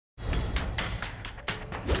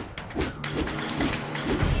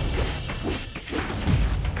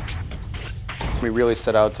We really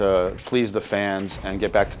set out to please the fans and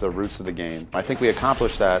get back to the roots of the game. I think we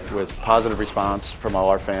accomplished that with positive response from all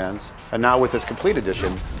our fans. And now with this Complete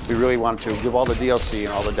Edition, we really want to give all the DLC and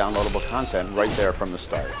all the downloadable content right there from the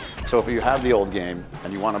start. So if you have the old game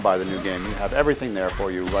and you want to buy the new game, you have everything there for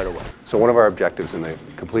you right away. So one of our objectives in the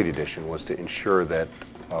Complete Edition was to ensure that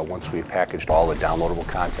once we packaged all the downloadable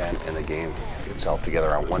content and the game itself together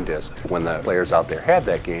on one disc, when the players out there had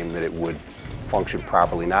that game, that it would function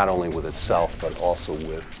properly not only with itself but also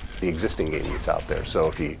with the existing game that's out there. So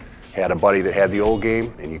if you had a buddy that had the old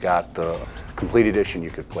game and you got the Complete Edition,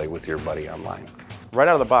 you could play with your buddy online. Right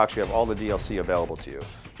out of the box, you have all the DLC available to you.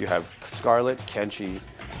 You have Scarlet, Kenshi,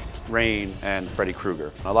 Rain, and Freddy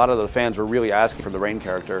Krueger. A lot of the fans were really asking for the Rain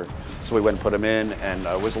character, so we went and put him in, and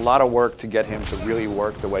it was a lot of work to get him to really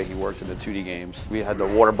work the way he worked in the 2D games. We had the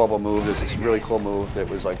water bubble move. There's this really cool move that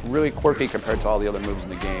was like really quirky compared to all the other moves in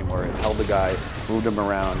the game, where it held the guy, moved him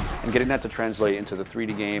around, and getting that to translate into the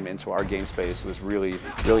 3D game, into our game space was really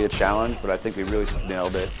a challenge, but I think we really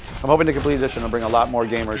nailed it. I'm hoping the Complete Edition will bring a lot more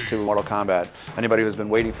gamers to Mortal Kombat. Anybody who's been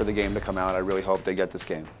waiting for the game to come out, I really hope they get this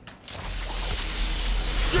game.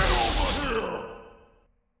 Get over!